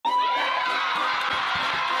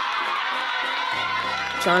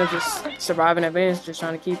trying to just survive in advance, just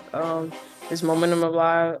trying to keep this momentum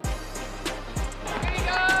alive.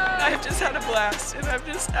 I've just had a blast, and I've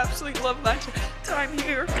just absolutely loved my time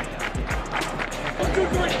here.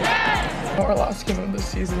 Our last game of the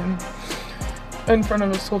season in front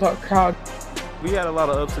of a sold-out crowd. We had a lot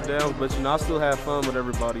of ups and downs, but I still have fun with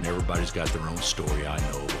everybody. Everybody's got their own story, I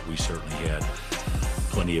know, but we certainly had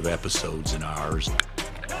plenty of episodes in ours.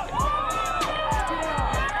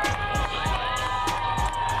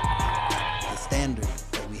 The standard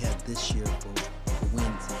that we had this year for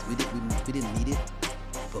wins, we didn't need it,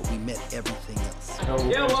 but we met everything else.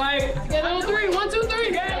 Yeah, White. Get on 3. 1, 2,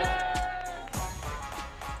 3.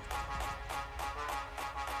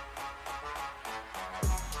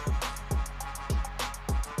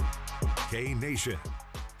 K-Nation,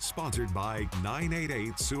 sponsored by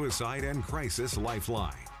 988 Suicide and Crisis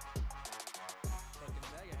Lifeline.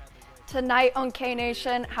 Tonight on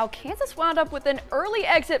K-Nation, how Kansas wound up with an early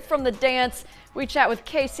exit from the dance. We chat with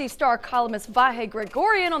KC Star columnist Vahe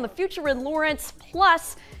Gregorian on the future in Lawrence,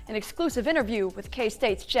 plus an exclusive interview with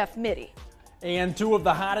K-State's Jeff Mittie. And two of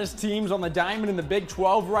the hottest teams on the diamond in the Big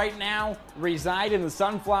 12 right now reside in the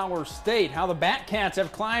Sunflower State. How the Batcats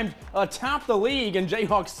have climbed atop the league, and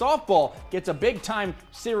Jayhawks softball gets a big-time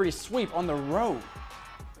series sweep on the road.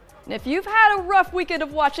 And if you've had a rough weekend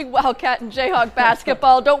of watching Wildcat and Jayhawk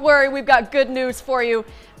basketball, don't worry, we've got good news for you.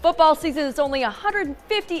 Football season is only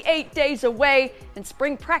 158 days away, and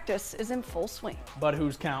spring practice is in full swing. But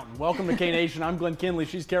who's counting? Welcome to K-Nation. I'm Glenn Kinley.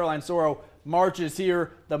 She's Caroline Soro. March is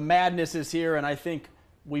here. The madness is here, and I think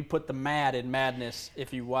we put the mad in madness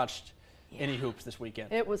if you watched any hoops this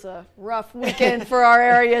weekend. It was a rough weekend for our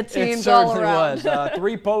area teams all around. It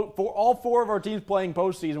certainly was. All four of our teams playing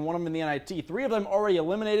postseason, one of them in the NIT. 3 of them already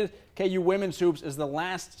eliminated. KU women's hoops is the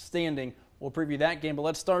last standing. We'll preview that game, but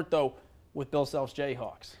let's start, though, with Bill Self's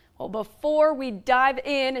Jayhawks. Well, before we dive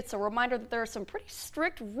in, it's a reminder that there are some pretty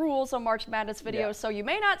strict rules on March Madness videos, so you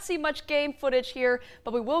may not see much game footage here,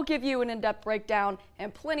 but we will give you an in-depth breakdown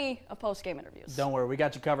and plenty of post-game interviews. Don't worry, we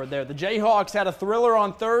got you covered there. The Jayhawks had a thriller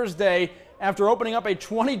on Thursday after opening up a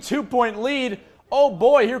 22-point lead. Oh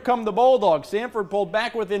boy, here come the Bulldogs. Sanford pulled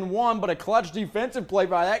back within 1, but a clutch defensive play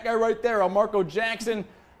by that guy right there, Marco Jackson,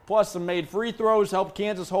 plus some made free throws helped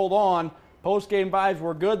Kansas hold on. Post-game vibes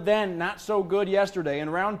were good then, not so good yesterday. In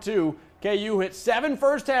round 2, KU hit 7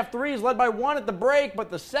 first-half threes, led by 1 at the break, but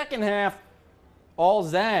the second half, all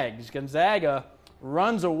Zags. Gonzaga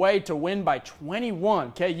runs away to win by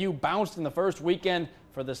 21. KU bounced in the first weekend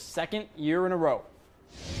for the second year in a row.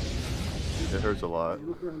 It hurts a lot,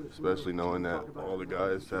 especially knowing that all the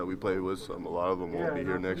guys that we played with, a lot of them won't be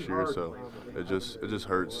here next year. So it just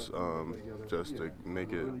hurts just to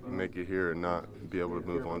make it here and not be able to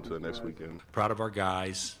move on to the next weekend. Proud of our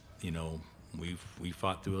guys. You know, we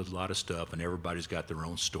fought through a lot of stuff, and everybody's got their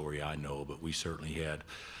own story, I know, but we certainly had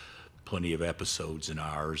plenty of episodes in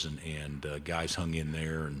ours, and guys hung in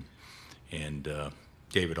there and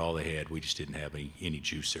gave it all they had. We just didn't have any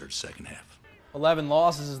juice there the second half. 11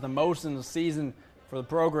 losses is the most in the season for the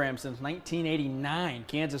program since 1989.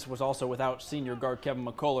 Kansas was also without senior guard Kevin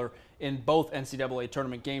McCullough in both NCAA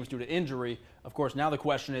tournament games due to injury. Of course, now the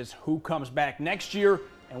question is who comes back next year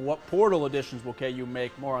and what portal additions will KU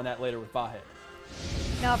make? More on that later with Vahe.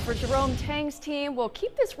 Now for Jerome Tang's team, we'll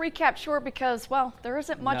keep this recap short because, well, there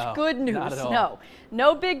isn't much good news. Not at all.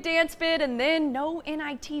 No big dance bid and then no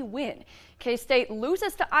NIT win. K-State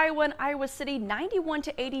loses to Iowa and Iowa City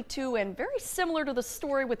 91-82, and very similar to the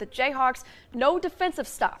story with the Jayhawks, no defensive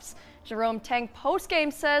stops. Jerome Tang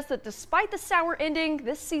postgame says that despite the sour ending,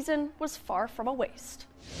 this season was far from a waste.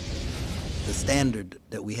 The standard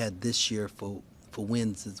that we had this year for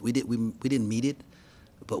wins is we didn't meet it,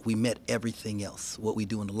 but we met everything else. What we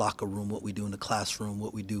do in the locker room, what we do in the classroom,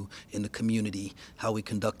 what we do in the community, how we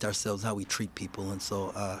conduct ourselves, how we treat people. And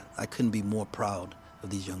so I couldn't be more proud of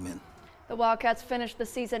these young men. The Wildcats finished the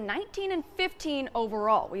season 19-15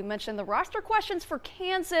 overall. We mentioned the roster questions for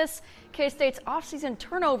Kansas. K-State's offseason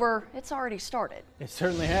turnover, it's already started. It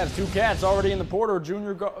certainly has. 2 cats already in the portal,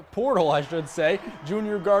 Junior guard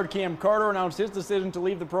Cam Carter announced his decision to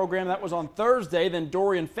leave the program. That was on Thursday. Then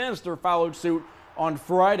Dorian Finister followed suit on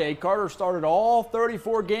Friday. Carter started all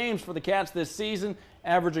 34 games for the Cats this season,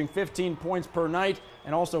 averaging 15 points per night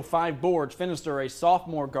and also 5 boards. Finister, a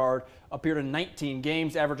sophomore guard, appeared in 19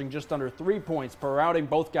 games, averaging just under 3 points per outing.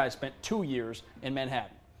 Both guys spent 2 years in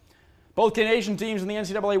Manhattan. Both Canadian teams in the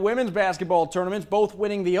NCAA women's basketball tournaments, both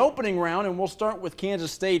winning the opening round, and we'll start with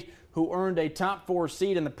Kansas State, who earned a top 4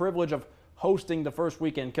 seed and the privilege of hosting the first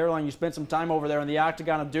weekend. Caroline, you spent some time over there in the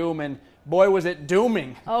Octagon of Doom, and boy, was it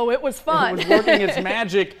dooming. Oh, it was fun. It was working its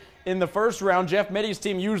magic in the first round. Jeff Mitty's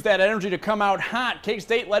team used that energy to come out hot.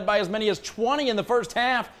 K-State led by as many as 20 in the first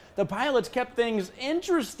half. The Pilots kept things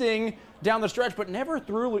interesting down the stretch, but never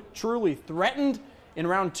truly threatened. In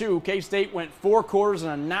round 2, K-State went 4 quarters in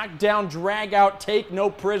a knockdown, drag-out,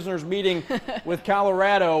 take-no-prisoners meeting with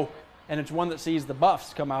Colorado, and it's one that sees the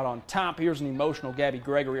Buffs come out on top. Here's an emotional Gabby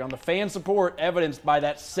Gregory on the fan support evidenced by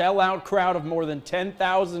that sellout crowd of more than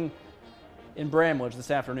 10,000 in Bramlage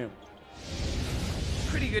this afternoon.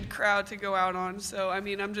 Pretty good crowd to go out on. So, I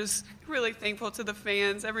mean, I'm just really thankful to the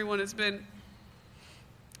fans. Everyone has been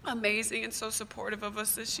amazing and so supportive of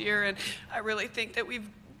us this year. And I really think that we've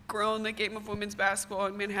grown the game of women's basketball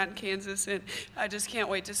in Manhattan, Kansas. And I just can't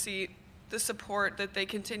wait to see the support that they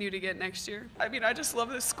continue to get next year. I mean, I just love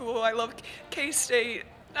this school. I love K-State.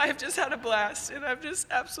 I've just had a blast. And I've just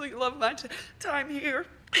absolutely loved my time here.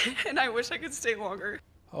 And I wish I could stay longer.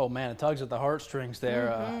 Oh, man, it tugs at the heartstrings there.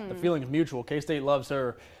 The feeling is mutual. K-State loves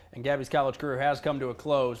her, and Gabby's college career has come to a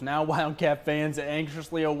close. Now Wildcat fans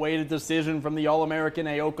anxiously await a decision from the All-American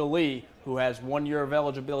Aoka Lee, who has 1 year of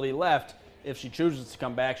eligibility left if she chooses to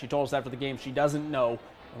come back. She told us after the game she doesn't know,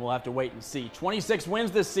 and we'll have to wait and see. 26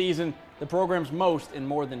 wins this season, the program's most in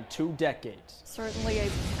more than 2 decades. Certainly a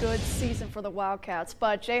good season for the Wildcats,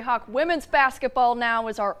 but Jayhawk women's basketball now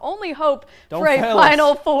is our only hope for a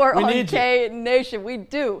Final Four on K-Nation. We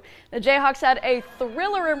do. The Jayhawks had a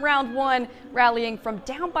thriller in round 1, rallying from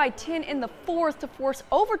down by 10 in the 4th to force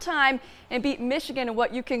overtime and beat Michigan in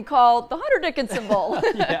what you can call the Hunter Dickinson Bowl.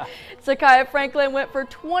 Zakiya Franklin went for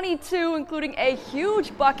 22, including a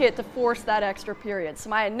huge bucket to force that extra period.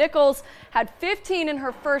 Samaya Nichols had 15 in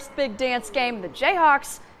her first big dance game. The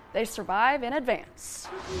Jayhawks, they survive and advance.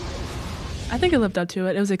 I think it lived up to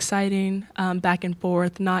it. It was exciting, back and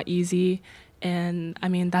forth, not easy. And, I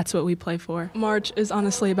mean, that's what we play for. March is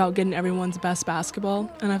honestly about getting everyone's best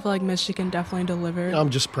basketball, and I feel like Michigan definitely delivered.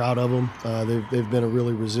 I'm just proud of them. They've been a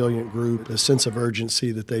really resilient group, a sense of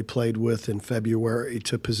urgency that they played with in February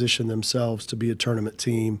to position themselves to be a tournament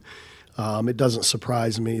team. It doesn't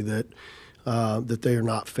surprise me that they are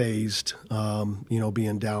not phased,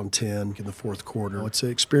 being down 10 in the 4th quarter. It's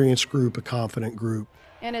an experienced group, a confident group.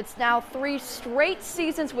 And it's now 3 straight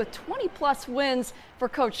seasons with 20-plus wins for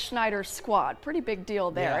Coach Schneider's squad. Pretty big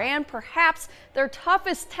deal there. Yeah. And perhaps their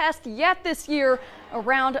toughest test yet this year, a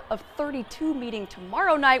round of 32 meeting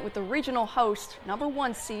tomorrow night with the regional host,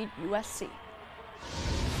 #1 seed USC.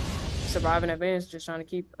 Survive and advance, just trying to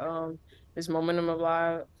keep this momentum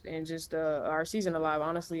alive and just our season alive.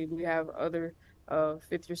 Honestly, we have other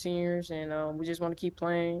 5th-year seniors, and we just want to keep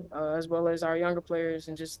playing as well as our younger players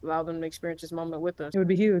and just allow them to experience this moment with us. It would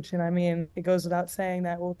be huge, and I mean, it goes without saying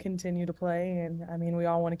that we'll continue to play, and I mean, we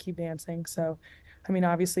all want to keep dancing. So, I mean,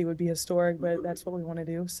 obviously it would be historic, but that's what we want to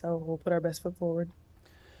do, so we'll put our best foot forward.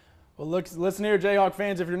 Well, listen here, Jayhawk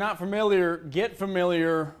fans. If you're not familiar, get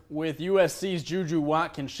familiar with USC's Juju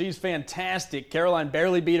Watkins. She's fantastic. Caroline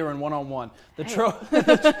barely beat her in one-on-one.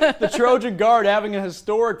 The Trojan guard having a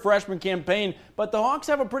historic freshman campaign, but the Hawks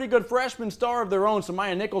have a pretty good freshman star of their own.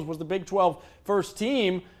 Samaya Nichols was the Big 12 first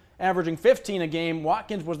team, averaging 15 a game.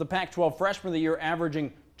 Watkins was the Pac-12 freshman of the year,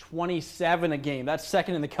 averaging 27 a game. That's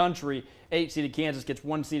second in the country. 8-seeded Kansas gets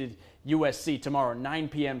 1-seeded USC tomorrow, 9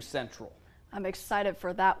 p.m. Central. I'm excited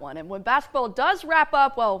for that one. And when basketball does wrap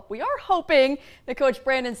up, well, we are hoping that Coach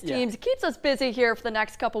Brandon's team keeps us busy here for the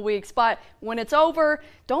next couple weeks. But when it's over,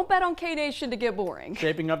 don't bet on K-Nation to get boring.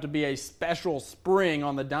 Shaping up to be a special spring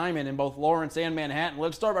on the diamond in both Lawrence and Manhattan.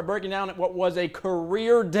 Let's start by breaking down what was a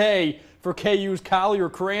career day for KU's Collier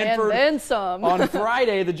Cranford. And then some. On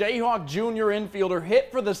Friday, the Jayhawk junior infielder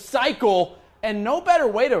hit for the cycle, and no better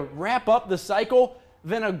way to wrap up the cycle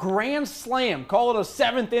than a grand slam. Call it a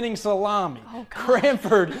 7th-inning salami. Oh,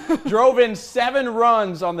 Cranford drove in 7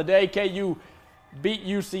 runs on the day. KU beat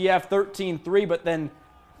UCF 13-3, but then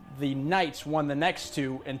the Knights won the next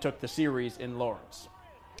 2 and took the series in Lawrence.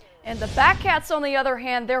 And the Batcats, on the other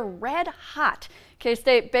hand, they're red hot.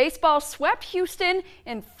 K-State baseball swept Houston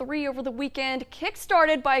in 3 over the weekend,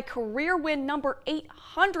 kick-started by career win number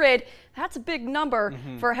 800. That's a big number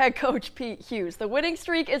for head coach Pete Hughes. The winning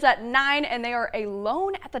streak is at 9, and they are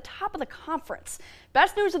alone at the top of the conference.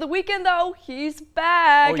 Best news of the weekend, though, he's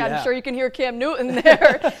back. Oh, yeah. I'm sure you can hear Cam Newton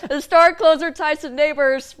there. The star closer Tyson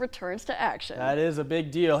Neighbors returns to action. That is a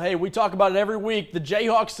big deal. Hey, we talk about it every week. The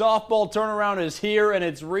Jayhawk softball turnaround is here, and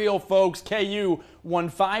it's real, folks. KU won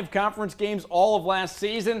 5 conference games all of last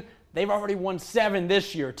season. They've already won 7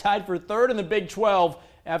 this year, tied for 3rd in the Big 12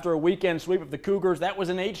 after a weekend sweep of the Cougars. That was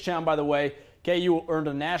in H-Town, by the way. KU earned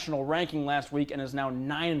a national ranking last week and is now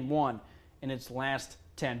 9-1 in its last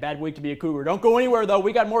 10. Bad week to be a Cougar. Don't go anywhere, though.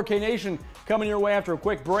 We got more K-Nation coming your way after a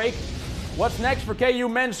quick break. What's next for KU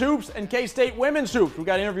men's hoops and K-State women's hoops? We've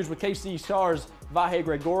got interviews with KC Stars Vahe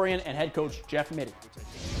Gregorian and head coach Jeff Mittie.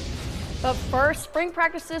 But first, spring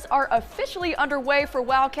practices are officially underway for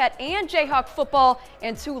Wildcat and Jayhawk football,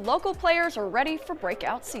 and 2 local players are ready for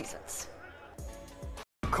breakout seasons.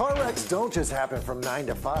 Car wrecks don't just happen from 9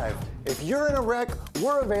 to 5. If you're in a wreck,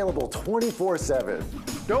 we're available 24/7.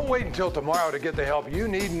 Don't wait until tomorrow to get the help you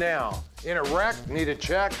need now. In a wreck, need a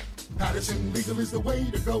check? Patterson Legal is the way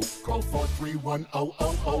to go. Call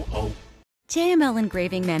 431-0000. JML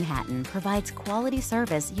Engraving Manhattan provides quality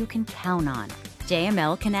service you can count on.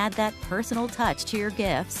 JML can add that personal touch to your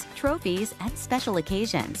gifts, trophies, and special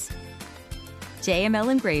occasions. JML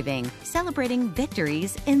Engraving, celebrating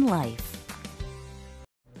victories in life.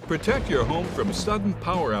 Protect your home from sudden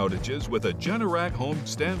power outages with a Generac home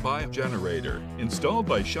standby generator installed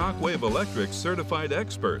by Shockwave Electric's certified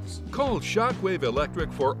experts. Call Shockwave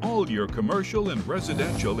Electric for all your commercial and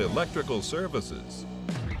residential electrical services.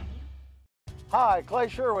 Hi, Clay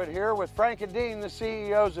Sherwood here with Frank and Dean, the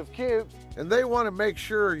CEOs of Cube. And they want to make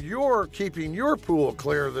sure you're keeping your pool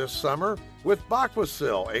clear this summer with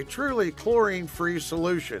Aquasil, a truly chlorine-free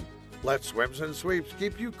solution. Let swims and sweeps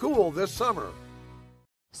keep you cool this summer.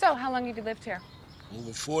 So, how long have you lived here?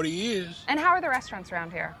 Over 40 years. And how are the restaurants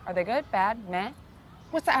around here? Are they good, bad, meh?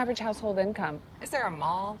 What's the average household income? Is there a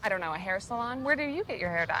mall? I don't know, a hair salon? Where do you get your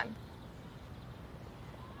hair done?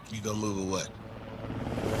 You gonna move or what?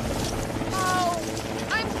 Oh,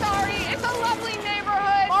 I'm sorry. It's a lovely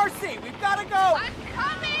neighborhood. Marcy, we've got to go. I'm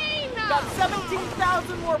coming. We've got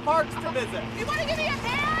 17,000 more parks to visit. You want to give me a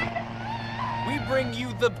hand? We bring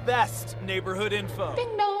you the best neighborhood info.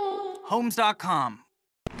 Ding dong. Homes.com.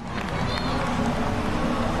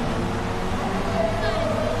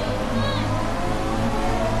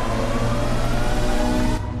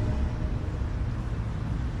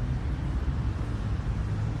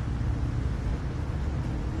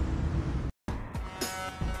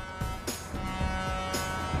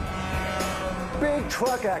 Big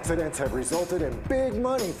truck accidents have resulted in big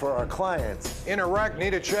money for our clients. In a wreck,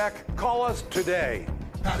 need a check? Call us today.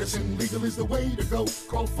 Patterson Legal is the way to go.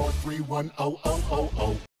 Call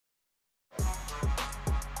 431-0000.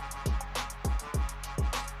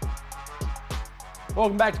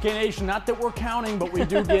 Welcome back to K-Nation. Not that we're counting, but we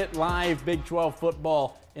do get live Big 12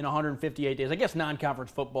 football in 158 days. I guess non-conference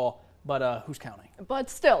football, but who's counting?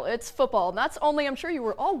 But still, it's football. And that's only, I'm sure you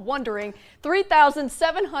were all wondering,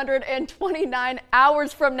 3,729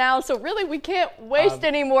 hours from now. So really, we can't waste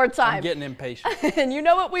any more time. I'm getting impatient. And you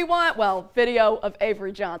know what we want? Well, video of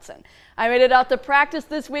Avery Johnson. I made it out to practice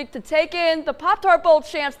this week to take in the Pop-Tart Bowl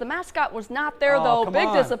champs. The mascot was not there, though.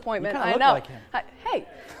 Big disappointment. You I know. like him. Hey,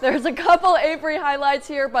 there's a couple Avery highlights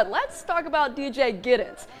here, but let's talk about DJ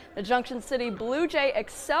Giddens. The Junction City Blue Jay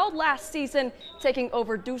excelled last season, taking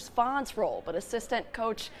over Deuce Vaughn's role, but assistant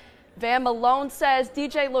coach Van Malone says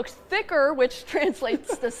DJ looks thicker, which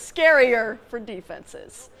translates to scarier for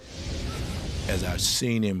defenses. As I've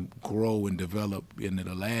seen him grow and develop into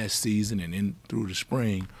the last season and in through the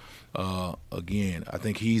spring, again, I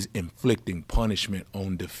think he's inflicting punishment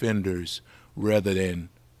on defenders rather than,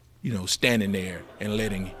 standing there and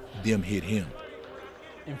letting them hit him.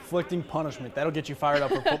 Inflicting punishment. That'll get you fired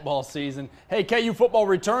up for football season. Hey, KU football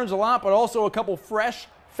returns a lot, but also a couple fresh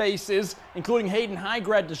faces, including Hayden High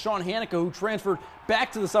grad Deshaun Hanika, who transferred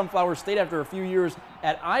back to the Sunflower State after a few years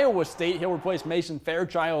at Iowa State. He'll replace Mason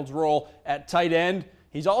Fairchild's role at tight end.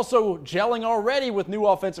 He's also gelling already with new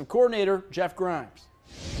offensive coordinator Jeff Grimes.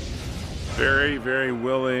 Very, very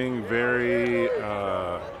willing, very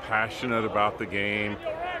passionate about the game,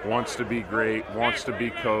 wants to be great, wants to be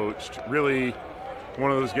coached. Really one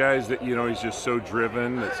of those guys that, he's just so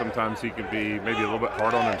driven that sometimes he can be maybe a little bit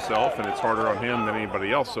hard on himself, and it's harder on him than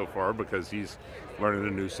anybody else so far because he's learning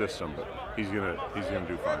a new system, but he's gonna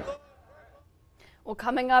do fine. Well,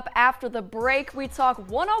 coming up after the break, we talk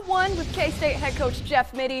one-on-one with K-State head coach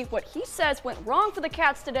Jeff Mittie, what he says went wrong for the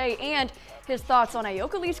Cats today, and his thoughts on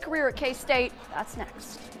Ayoka Lee's career at K-State. That's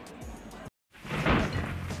next.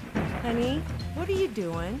 Honey, what are you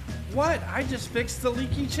doing? What? I just fixed the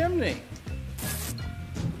leaky chimney.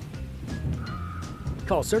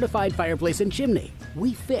 Call Certified Fireplace and Chimney.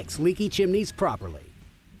 We fix leaky chimneys properly.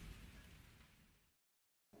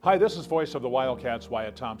 Hi, this is Voice of the Wildcats,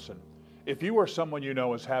 Wyatt Thompson. If you or someone you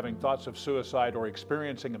know is having thoughts of suicide or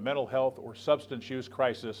experiencing a mental health or substance use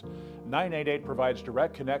crisis, 988 provides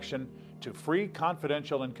direct connection to free,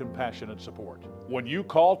 confidential, and compassionate support. When you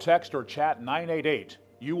call, text, or chat 988,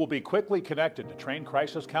 you will be quickly connected to trained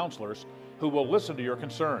crisis counselors who will listen to your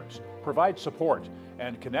concerns, provide support,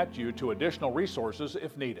 and connect you to additional resources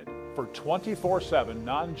if needed. For 24/7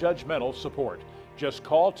 non-judgmental support, Just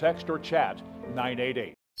call, text, or chat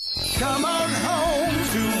 988. Come on home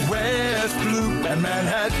to West Loop and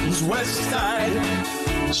Manhattan's West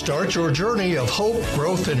Side. Start your journey of hope,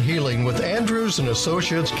 growth, and healing with Andrews and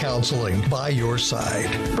Associates Counseling by your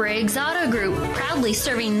side. Briggs Auto Group, proudly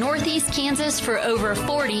serving Northeast Kansas for over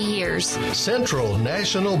 40 years. Central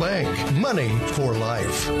National Bank, money for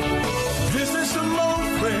life. Visit some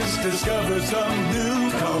old friends, discover some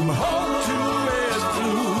new. Come home to West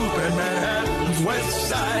Loop and Manhattan's West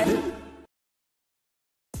Side.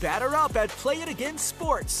 Batter up at Play It Again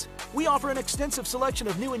Sports. We offer an extensive selection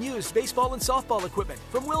of new and used baseball and softball equipment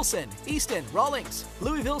from Wilson, Easton, Rawlings,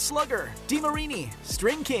 Louisville Slugger, DeMarini,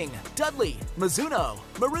 String King, Dudley, Mizuno,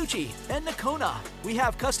 Marucci, and Nakona. We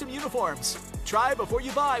have custom uniforms. Try before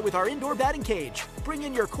you buy with our indoor batting cage. Bring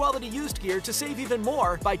in your quality used gear to save even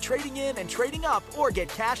more by trading in and trading up or get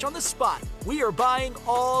cash on the spot. We are buying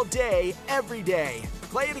all day, every day.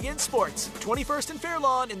 Play It Again Sports, 21st and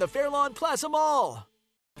Fairlawn in the Fairlawn Plaza Mall.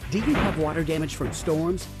 Do you have water damage from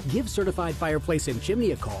storms? Give Certified Fireplace and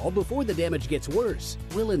Chimney a call before the damage gets worse.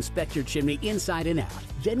 We'll inspect your chimney inside and out.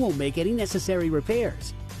 Then we'll make any necessary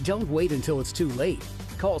repairs. Don't wait until it's too late.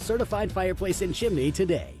 Call Certified Fireplace and Chimney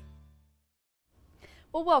today.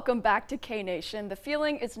 Well, welcome back to K-Nation. The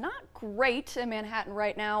feeling is not great in Manhattan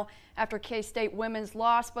right now after K-State women's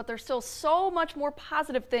loss, but there's still so much more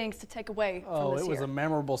positive things to take away from this year. It was a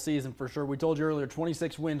memorable season for sure. We told you earlier,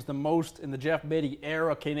 26 wins, the most in the Jeff Beatty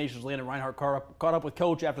era. K-Nation's Landon Reinhardt caught up with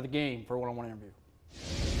Coach after the game for a one-on-one interview.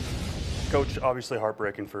 Coach, obviously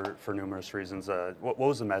heartbreaking for numerous reasons. What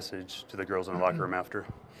was the message to the girls in the locker room after?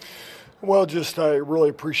 Well, I really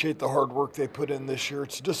appreciate the hard work they put in this year.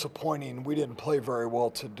 It's disappointing we didn't play very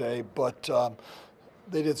well today, but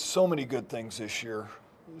they did so many good things this year.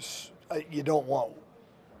 You don't want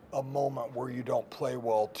a moment where you don't play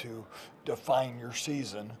well to define your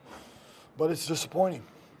season, but it's disappointing.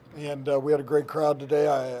 And we had a great crowd today.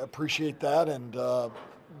 I appreciate that,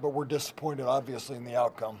 but we're disappointed, obviously, in the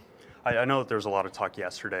outcome. I know that there was a lot of talk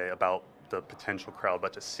yesterday about the potential crowd,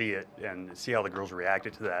 but to see it and see how the girls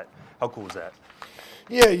reacted to that, how cool was that?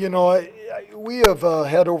 Yeah, we have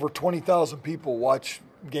had over 20,000 people watch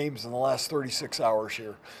games in the last 36 hours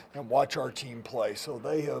here and watch our team play. So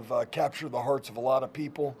they have captured the hearts of a lot of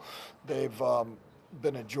people. They've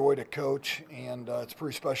been a joy to coach, and it's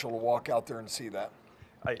pretty special to walk out there and see that.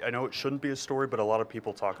 I know it shouldn't be a story, but a lot of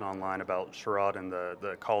people talking online about Sherrod and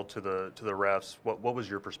the call to the refs. What was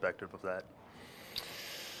your perspective of that?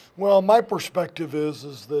 Well, my perspective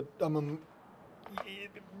is that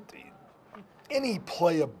any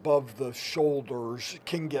play above the shoulders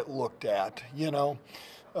can get looked at,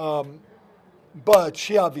 but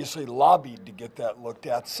she obviously lobbied to get that looked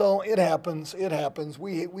at. So it happens.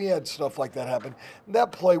 We had stuff like that happen.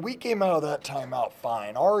 That play, we came out of that timeout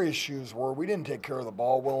fine. Our issues were we didn't take care of the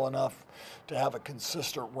ball well enough to have a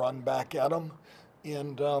consistent run back at them.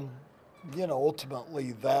 And,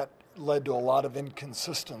 ultimately that led to a lot of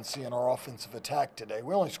inconsistency in our offensive attack today.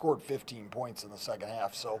 We only scored 15 points in the second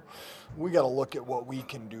half, so we got to look at what we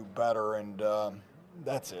can do better, and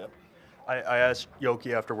that's it. I asked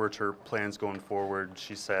Yoki afterwards her plans going forward.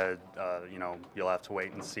 She said, you'll have to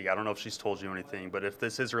wait and see. I don't know if she's told you anything, but if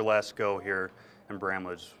this is her last go here in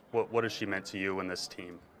Bramlage, what has she meant to you and this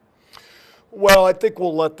team? Well, I think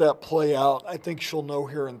we'll let that play out. I think she'll know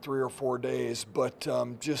here in 3 or 4 days, but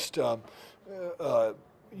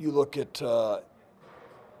you look at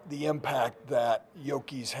the impact that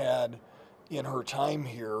Yoki's had in her time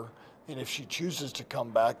here, and if she chooses to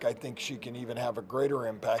come back, I think she can even have a greater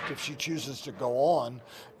impact. If she chooses to go on,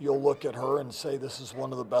 you'll look at her and say this is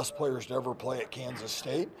one of the best players to ever play at Kansas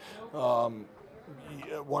State, one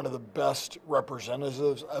of the best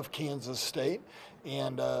representatives of Kansas State,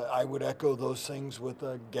 and I would echo those things with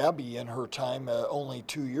Gabby in her time, only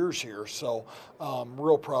 2 years here. So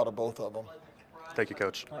real proud of both of them. Thank you,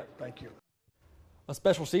 Coach. All right, thank you. A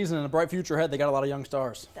special season and a bright future ahead. They got a lot of young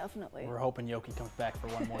stars. Definitely. We're hoping Yoki comes back for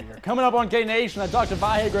one more year. Coming up on K-Nation, I talked to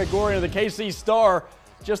Vahe Gregorian of the KC Star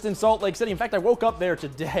just in Salt Lake City. In fact, I woke up there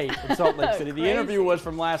today in Salt Lake City. The interview was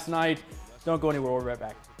from last night. Don't go anywhere. We'll be right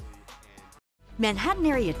back. Manhattan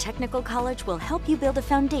Area Technical College will help you build a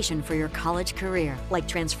foundation for your college career, like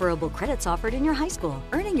transferable credits offered in your high school,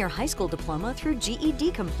 earning your high school diploma through GED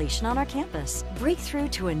completion on our campus. Breakthrough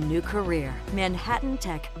to a new career. Manhattan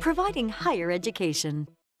Tech, providing higher education.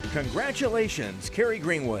 Congratulations, Carrie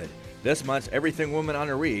Greenwood, this month's Everything Woman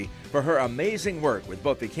honoree for her amazing work with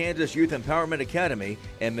both the Kansas Youth Empowerment Academy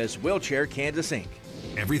and Miss Wheelchair Kansas Inc.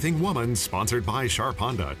 Everything Woman, sponsored by Sharp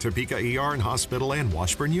Honda, Topeka ER and Hospital, and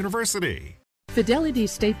Washburn University. Fidelity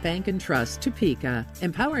State Bank and Trust, Topeka,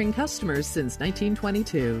 empowering customers since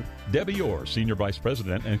 1922. Debbie Orr, Senior Vice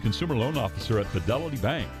President and Consumer Loan Officer at Fidelity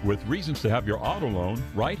Bank, with reasons to have your auto loan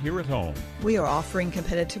right here at home. We are offering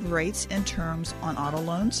competitive rates and terms on auto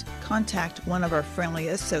loans. Contact one of our friendly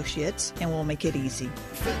associates and we'll make it easy.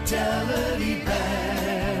 Fidelity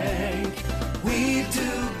Bank, we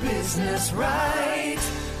do business right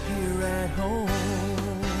here at home.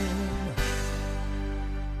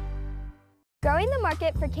 Growing the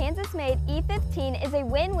market for Kansas-made E15 is a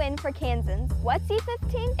win-win for Kansans. What's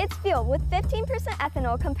E15? It's fuel with 15%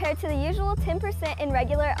 ethanol compared to the usual 10% in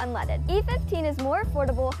regular unleaded. E15 is more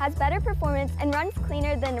affordable, has better performance, and runs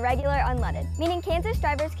cleaner than regular unleaded, meaning Kansas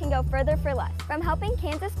drivers can go further for less. From helping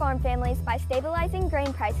Kansas farm families by stabilizing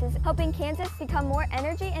grain prices, helping Kansas become more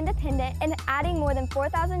energy independent, and adding more than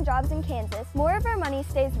 4,000 jobs in Kansas, more of our money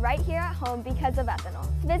stays right here at home because of ethanol.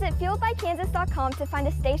 Visit fueledbykansas.com to find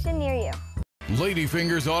a station near you.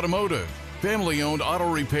 Ladyfingers Automotive, family-owned auto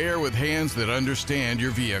repair with hands that understand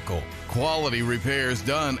your vehicle. Quality repairs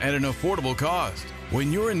done at an affordable cost.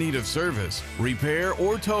 When you're in need of service, repair,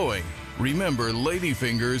 or towing, remember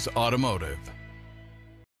Ladyfingers Automotive.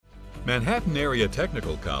 Manhattan Area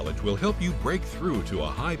Technical College will help you break through to a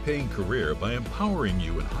high-paying career by empowering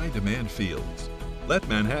you in high-demand fields. Let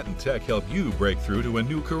Manhattan Tech help you break through to a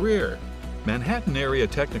new career. Manhattan Area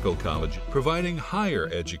Technical College, providing higher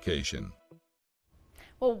education.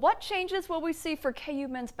 Well, what changes will we see for KU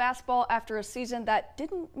men's basketball after a season that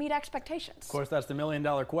didn't meet expectations? Of course, that's the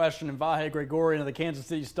million-dollar question, and Vahe Gregorian of the Kansas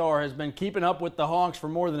City Star has been keeping up with the Hawks for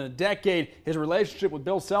more than a decade. His relationship with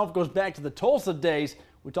Bill Self goes back to the Tulsa days.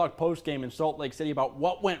 We talked post-game in Salt Lake City about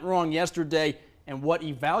what went wrong yesterday and what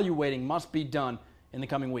evaluating must be done in the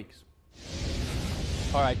coming weeks.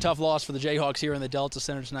 All right, tough loss for the Jayhawks here in the Delta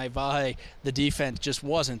Center tonight. Vahe, the defense just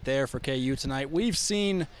wasn't there for KU tonight. We've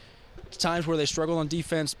seen times where they struggled on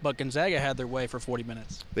defense, but Gonzaga had their way for 40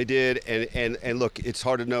 minutes. They did, and look, it's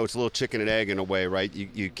hard to know. It's a little chicken and egg in a way, right?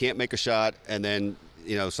 You can't make a shot, and then,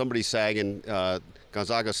 you know, somebody's sagging,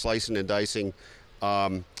 Gonzaga slicing and dicing.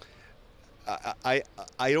 I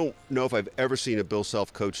don't know if I've ever seen a Bill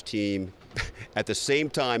Self coach team at the same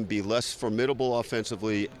time be less formidable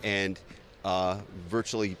offensively and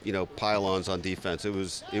virtually, you know, pile-ons on defense. It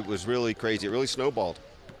was really crazy. It really snowballed.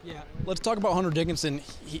 Yeah, let's talk about Hunter Dickinson.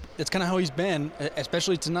 That's kind of how he's been,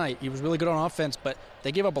 especially tonight. He was really good on offense, but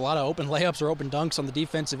they gave up a lot of open layups or open dunks on the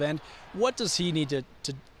defensive end. What does he need to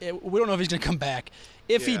we don't know if he's going to come back.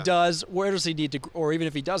 If he does, where does he need to, or even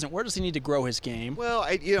if he doesn't, where does he need to grow his game? Well,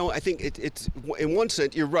 I think it's in one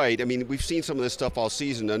sense, you're right. I mean, we've seen some of this stuff all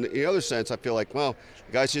season. And in the other sense, I feel like, well,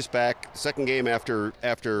 the guy's just back, second game after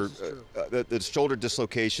the shoulder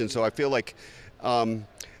dislocation. So I feel like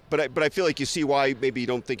But I feel like you see why maybe you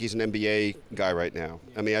don't think he's an NBA guy right now.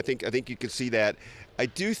 I mean, I think you can see that. I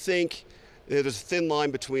do think there's a thin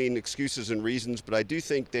line between excuses and reasons, but I do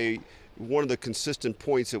think one of the consistent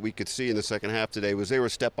points that we could see in the second half today was they were a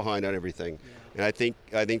step behind on everything. Yeah. And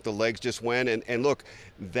I think the legs just went. And look,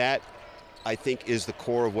 that I think is the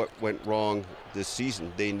core of what went wrong this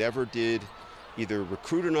season. They never did either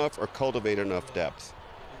recruit enough or cultivate enough depth.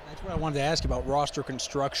 That's what I wanted to ask you about roster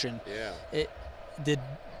construction. Yeah.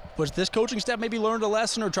 Was this coaching staff maybe learned a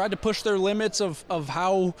lesson or tried to push their limits of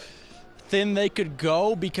how thin they could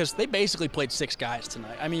go? Because they basically played 6 guys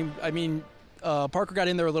tonight. I mean, Parker got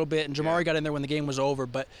in there a little bit and Jamari got in there when the game was over,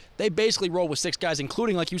 but they basically rolled with 6 guys,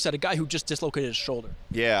 including, like you said, a guy who just dislocated his shoulder.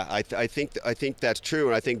 Yeah, I think that's true,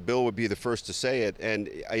 and I think Bill would be the first to say it. And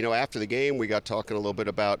you know, after the game, we got talking a little bit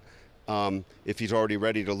about if he's already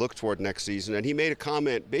ready to look toward next season, and he made a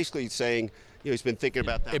comment basically saying, you know, he's been thinking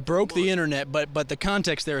about that. It broke the internet, but the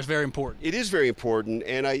context there is very important. It is very important,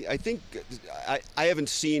 and I think I haven't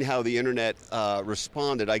seen how the internet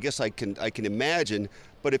responded. I guess I can imagine,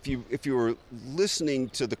 but if you were listening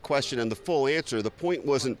to the question and the full answer, the point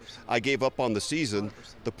wasn't I gave up on the season.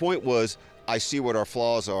 The point was I see what our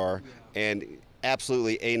flaws are, and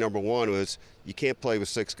absolutely number one was you can't play with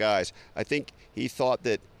 6 guys. I think he thought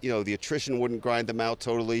that, you know, the attrition wouldn't grind them out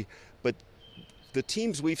totally, but the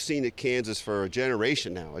teams we've seen at Kansas for a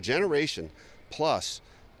generation now, a generation plus,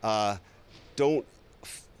 don't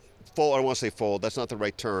fold. I don't want to say fold. That's not the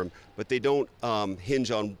right term, but they don't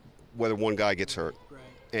hinge on whether one guy gets hurt. Right.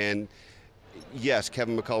 And yes,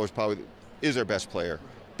 Kevin McCullough probably is their best player.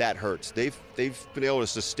 Right. That hurts. They've been able to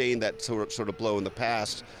sustain that sort of blow in the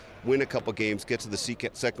past, win a couple games, get to the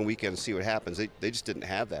second weekend and see what happens. They just didn't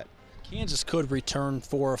have that. Kansas could return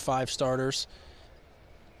 4 or 5 starters.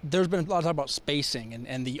 There's been a lot of talk about spacing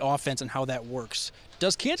and the offense and how that works.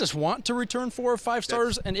 Does Kansas want to return 4 or 5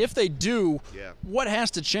 starters? And if they do, what has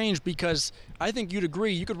to change? Because I think you'd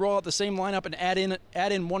agree you could roll out the same lineup and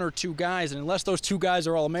add in 1 or 2 guys, and unless those 2 guys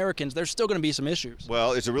are All-Americans, there's still going to be some issues.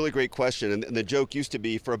 Well, it's a really great question, and the joke used to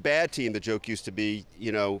be, for a bad team, the joke used to be,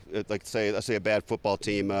 you know, like let's say a bad football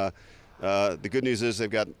team. The good news is they've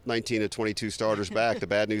got 19 to 22 starters back. The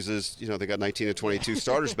bad news is, you know, they got 19 to 22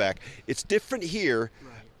 starters back. It's different here,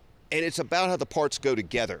 and it's about how the parts go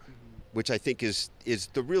together, which I think is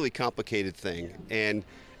the really complicated thing, and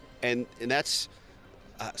that's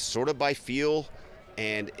sort of by feel,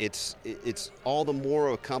 and it's all the more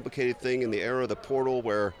of a complicated thing in the era of the portal,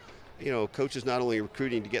 where, you know, coaches not only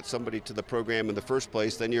recruiting to get somebody to the program in the first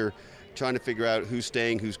place, then you're trying to figure out who's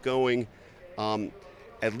staying, who's going.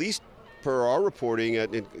 At least per our reporting,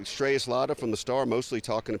 Shreyas Lada from the Star, mostly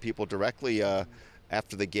talking to people directly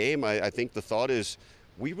after the game, I think the thought is,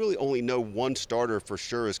 we really only know 1 starter for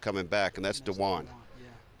sure is coming back, and that's DeJuan.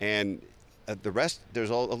 And the rest,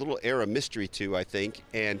 there's a little air of mystery too, I think.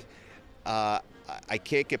 And I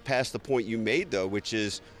can't get past the point you made, though, which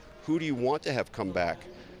is, who do you want to have come back?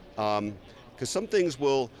 Because some things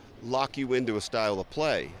will lock you into a style of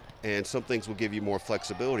play, and some things will give you more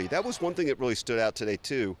flexibility. That was one thing that really stood out today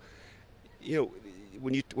too. You know,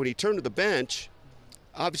 when you turn to the bench,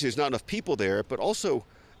 obviously there's not enough people there, but also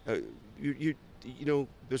you know,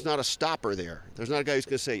 there's not a stopper there. There's not a guy who's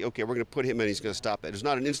going to say, okay, we're going to put him in, he's going to stop it. There's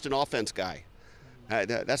not an instant offense guy.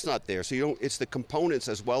 That's not there. So it's the components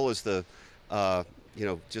as well as the, you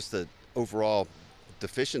know, just the overall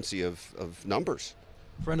deficiency of numbers.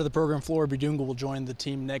 Friend of the program, Flory Bedungle, will join the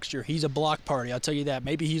team next year. He's a block party, I'll tell you that.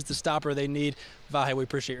 Maybe he's the stopper they need. Vahe, we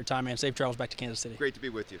appreciate your time, man. Safe travels back to Kansas City. Great to be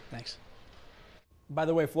with you. Thanks. By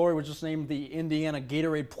the way, Flory was just named the Indiana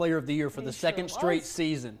Gatorade Player of the Year for the second straight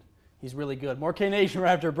season. He's really good. More K-Nation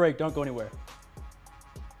right after a break. Don't go anywhere.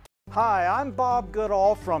 Hi, I'm Bob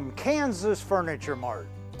Goodall from Kansas Furniture Mart.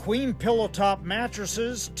 Queen Pillow Top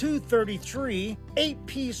mattresses, $233.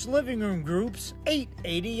 8-piece living room groups,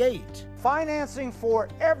 $888. Financing for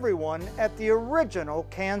everyone at the original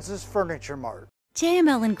Kansas Furniture Mart.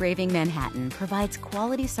 JML Engraving Manhattan provides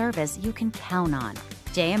quality service you can count on.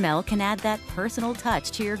 JML can add that personal touch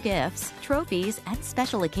to your gifts, trophies, and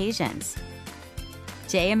special occasions.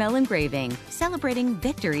 JML Engraving, celebrating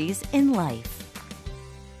victories in life.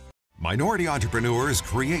 Minority entrepreneurs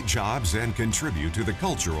create jobs and contribute to the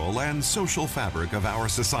cultural and social fabric of our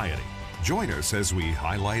society. Join us as we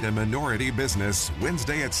highlight a minority business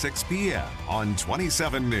Wednesday at 6 p.m. on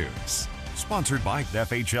 27 News. Sponsored by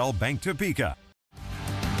FHL Bank Topeka.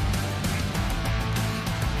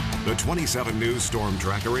 The 27 News Storm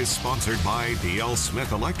Tracker is sponsored by D.L.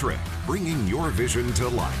 Smith Electric, bringing your vision to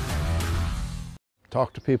life.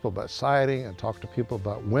 Talk to people about siding, and talk to people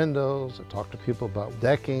about windows, and talk to people about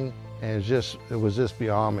decking, and it was just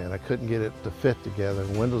beyond me, and I couldn't get it to fit together.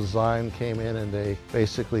 Window Design came in and they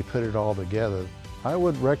basically put it all together. I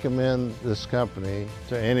would recommend this company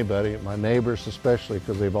to anybody, my neighbors especially,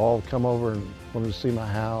 because they've all come over and wanted to see my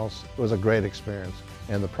house. It was a great experience,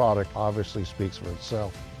 and the product obviously speaks for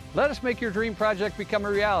itself. Let us make your dream project become a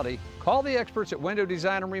reality. Call the experts at Window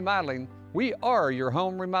Design and Remodeling. We are your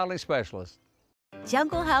home remodeling specialists.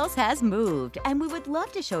 Jungle House has moved, and we would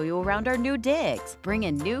love to show you around our new digs. Bring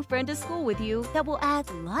a new friend to school with you that will add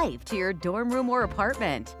life to your dorm room or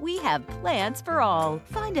apartment. We have plans for all.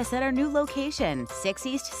 Find us at our new location, 6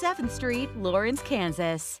 East 7th Street, Lawrence,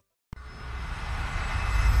 Kansas.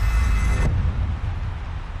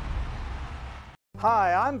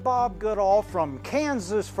 Hi, I'm Bob Goodall from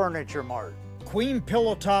Kansas Furniture Mart. Queen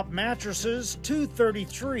Pillow Top mattresses,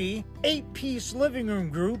 $233. 8-piece living room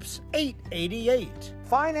groups, $888.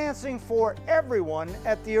 Financing for everyone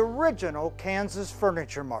at the original Kansas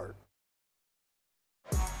Furniture Mart.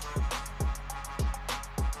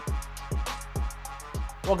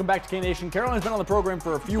 Welcome back to K-Nation. Caroline's been on the program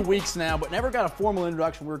for a few weeks now, but never got a formal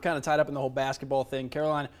introduction. We were kind of tied up in the whole basketball thing.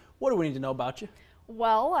 Caroline, what do we need to know about you?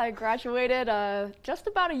 Well, I graduated just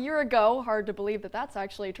about a year ago. Hard to believe that that's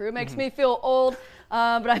actually true. It makes me feel old,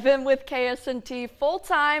 but I've been with KSNT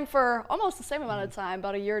full-time for almost the same amount of time,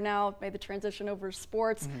 about a year now. Made the transition over to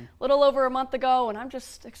sports a little over a month ago, and I'm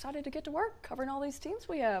just excited to get to work covering all these teams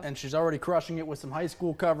we have. And she's already crushing it with some high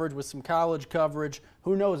school coverage, with some college coverage.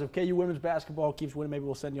 Who knows, if KU women's basketball keeps winning, maybe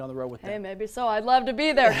we'll send you on the road with them. Hey, maybe so. I'd love to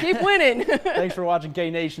be there. Keep winning. Thanks for watching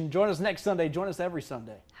K-Nation. Join us next Sunday. Join us every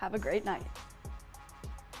Sunday. Have a great night.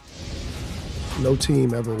 No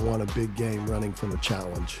team ever won a big game running from a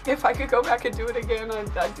challenge. If I could go back and do it again,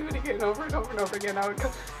 I'd do it again over and over and over again. I would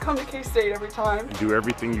come to K-State every time. Do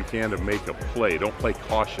everything you can to make a play. Don't play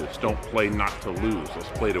cautious. Don't play not to lose. Let's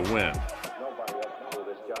play to win.